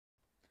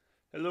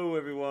Hello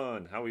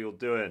everyone, how are you all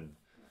doing?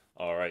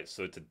 Alright,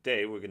 so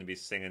today we're going to be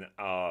singing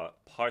our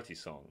party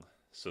song.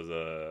 So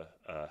the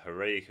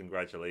Hooray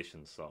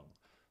Congratulations song.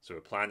 So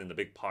we're planning the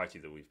big party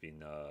that we've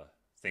been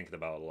thinking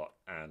about a lot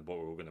and what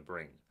we're going to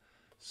bring.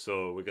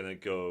 So we're going to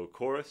go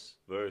chorus,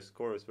 verse,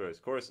 chorus, verse,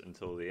 chorus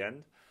until the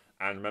end.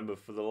 And remember,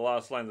 for the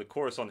last line of the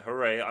chorus on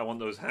Hooray, I want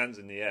those hands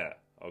in the air,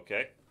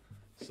 okay?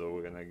 So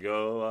we're going to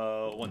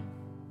go 1,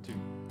 2,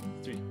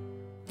 3,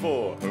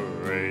 4.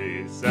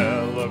 Hooray,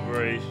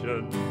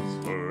 celebrations,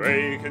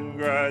 hooray,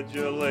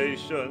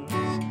 congratulations,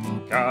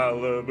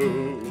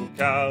 Calaboo,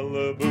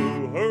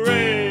 Calaboo,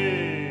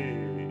 hooray!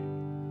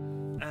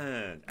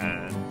 And,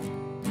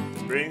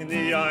 it's bringing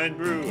the iron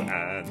brew,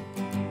 and,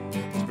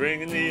 it's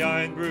bringing the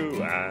iron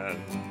brew,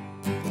 and,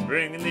 it's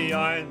bringing the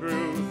iron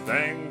brew,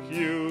 thank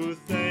you,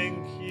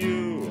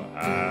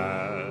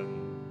 and,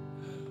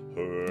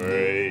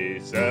 hooray,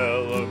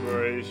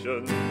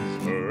 celebrations,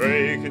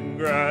 hooray,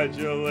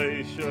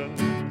 congratulations,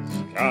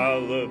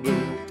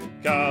 Calaboo,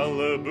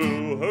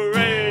 Calaboo,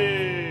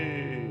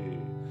 hooray!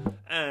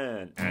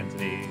 And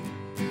Anthony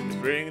is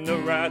bringing the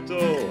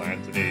rattle,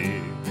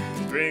 Anthony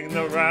is bringing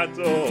the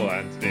rattle,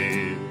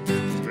 Anthony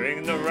is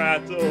bringing the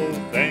rattle,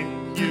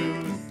 thank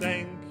you,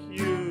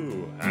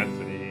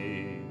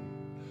 Anthony.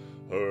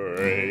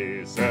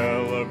 Hooray,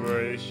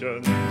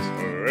 celebrations,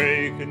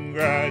 hooray,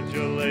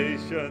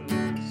 congratulations,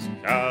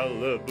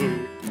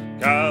 Calaboo,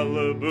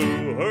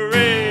 Calaboo,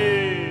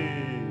 hooray!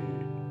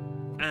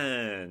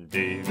 And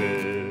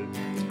David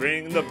is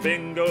bringing the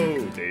bingo,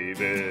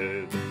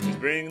 David is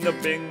bringing the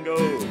bingo,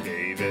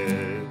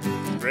 David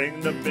is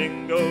bringing the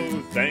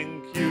bingo,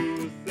 thank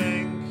you,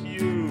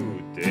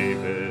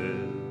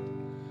 David.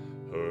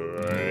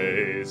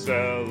 Hooray,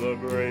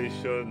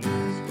 celebrations,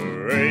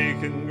 hooray,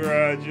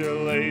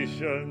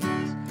 congratulations,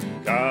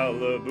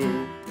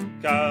 Calaboo,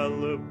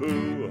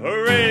 Calaboo,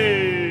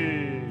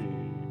 hooray!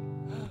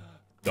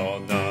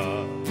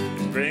 Donna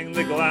is bringing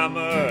the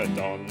glamour,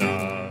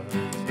 Donna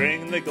is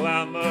bringing the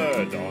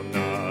glamour,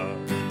 Donna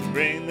is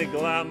bringing the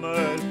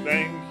glamour,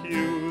 thank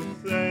you,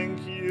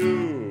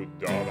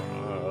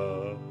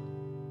 Donna.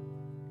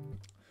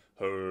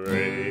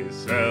 Hooray,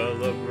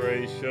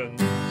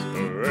 celebrations,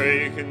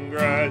 hooray,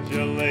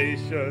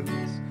 congratulations,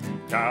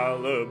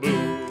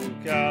 Calaboo,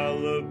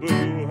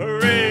 Calaboo,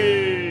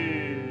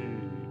 hooray!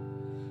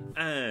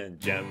 And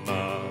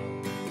Gemma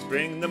is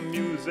bringing the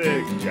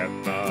music,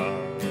 Gemma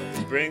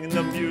is bringing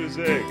the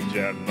music,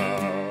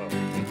 Gemma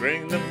is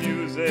bringing the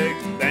music,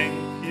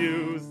 thank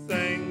you,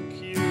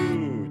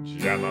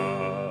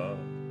 Gemma.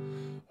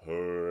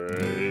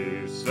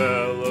 Hooray,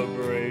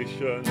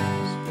 celebrations,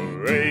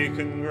 hooray,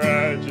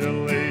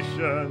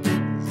 congratulations,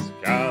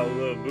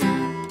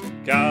 Calaboo,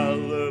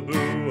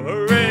 Calaboo,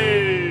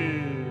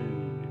 hooray!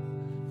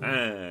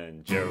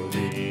 And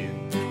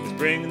Geraldine is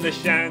bringing the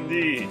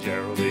shandy,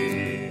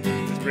 Geraldine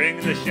is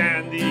bringing the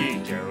shandy,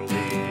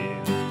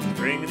 Geraldine is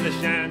bringing the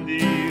shandy,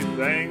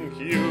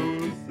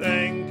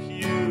 thank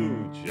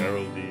you,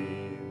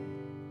 Geraldine.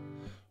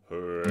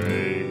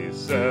 Hooray,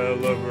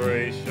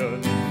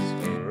 celebrations,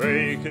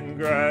 hooray,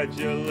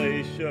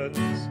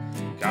 congratulations,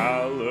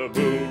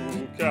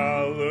 Calaboo,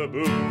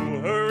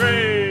 Calaboo,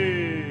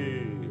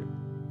 hooray!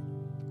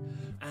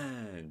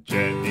 And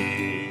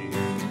Jenny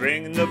is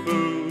bringing the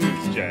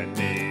booze,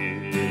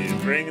 Jenny is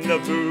bringing the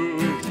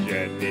booze,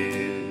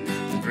 Jenny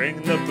is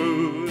bringing the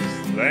booze,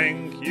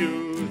 thank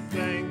you,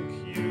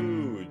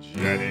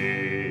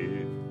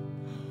 Jenny.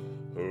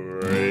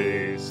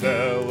 Hooray,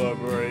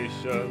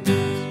 celebrations,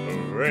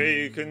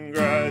 hooray,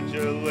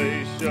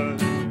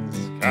 congratulations,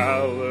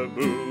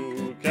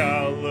 Calaboo,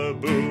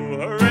 Calaboo,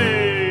 hooray!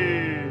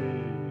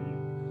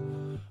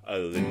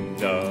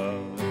 Linda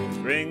is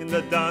bringing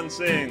the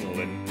dancing,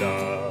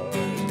 Linda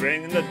is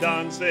bringing the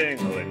dancing,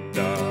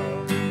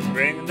 Linda is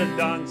bringing the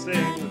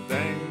dancing,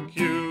 thank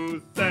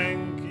you,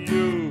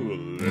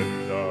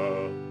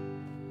 Linda.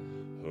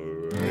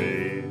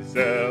 Hooray,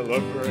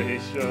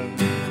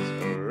 celebrations,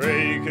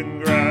 hooray,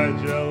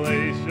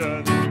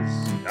 congratulations,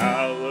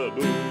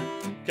 Calaboo,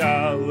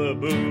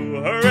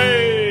 Calaboo,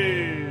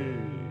 hooray!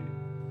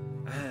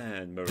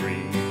 And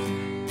Marie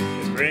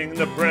is bringing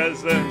the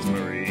presents,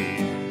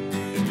 Marie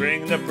is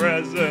bringing the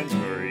presents,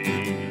 Marie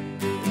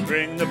is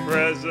bringing the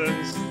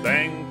presents,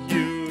 thank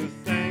you,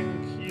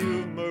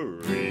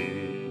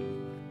 Marie.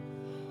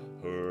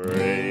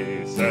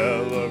 Hooray,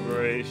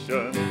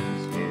 celebrations,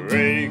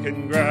 hooray,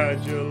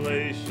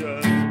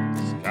 congratulations,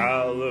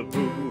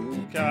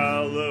 Calaboo,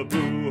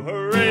 Calaboo,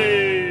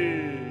 hooray!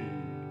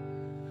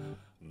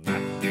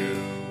 Matthew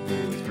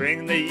is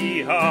bringing the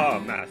yeehaw,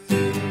 Matthew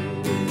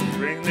is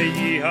bringing the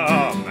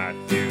yeehaw,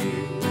 Matthew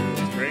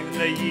is bringing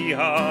the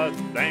yeehaw,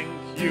 thank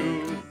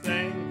you,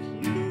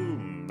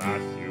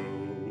 Matthew.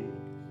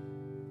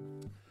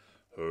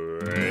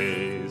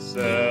 Hooray,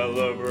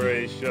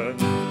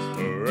 celebrations,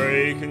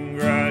 hooray,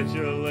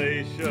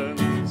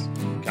 congratulations,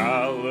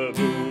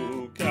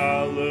 Calaboo,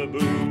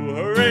 Calaboo,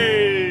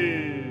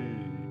 hooray!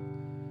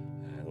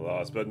 And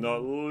last but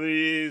not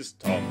least,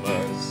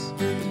 Thomas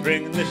is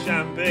bringing the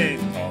champagne,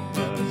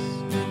 Thomas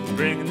is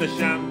bringing the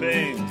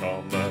champagne,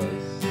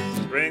 Thomas is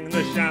bang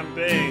the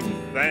champagne.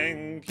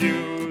 Thank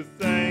you,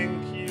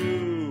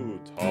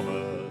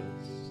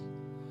 Thomas.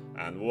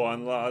 And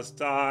one last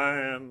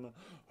time,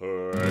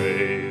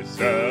 hooray,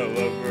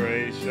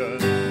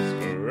 celebrations,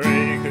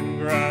 hooray,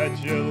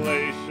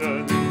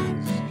 congratulations,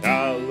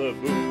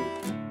 Caliboo,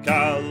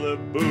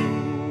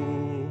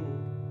 Caliboo,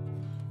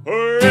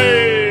 hooray!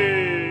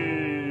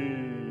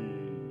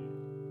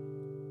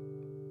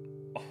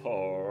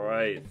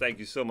 Alright, thank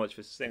you so much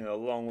for singing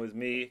along with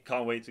me.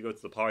 Can't wait to go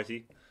to the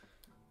party.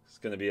 It's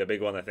going to be a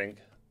big one, I think.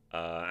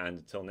 And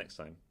until next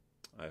time,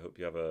 I hope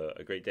you have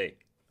a great day.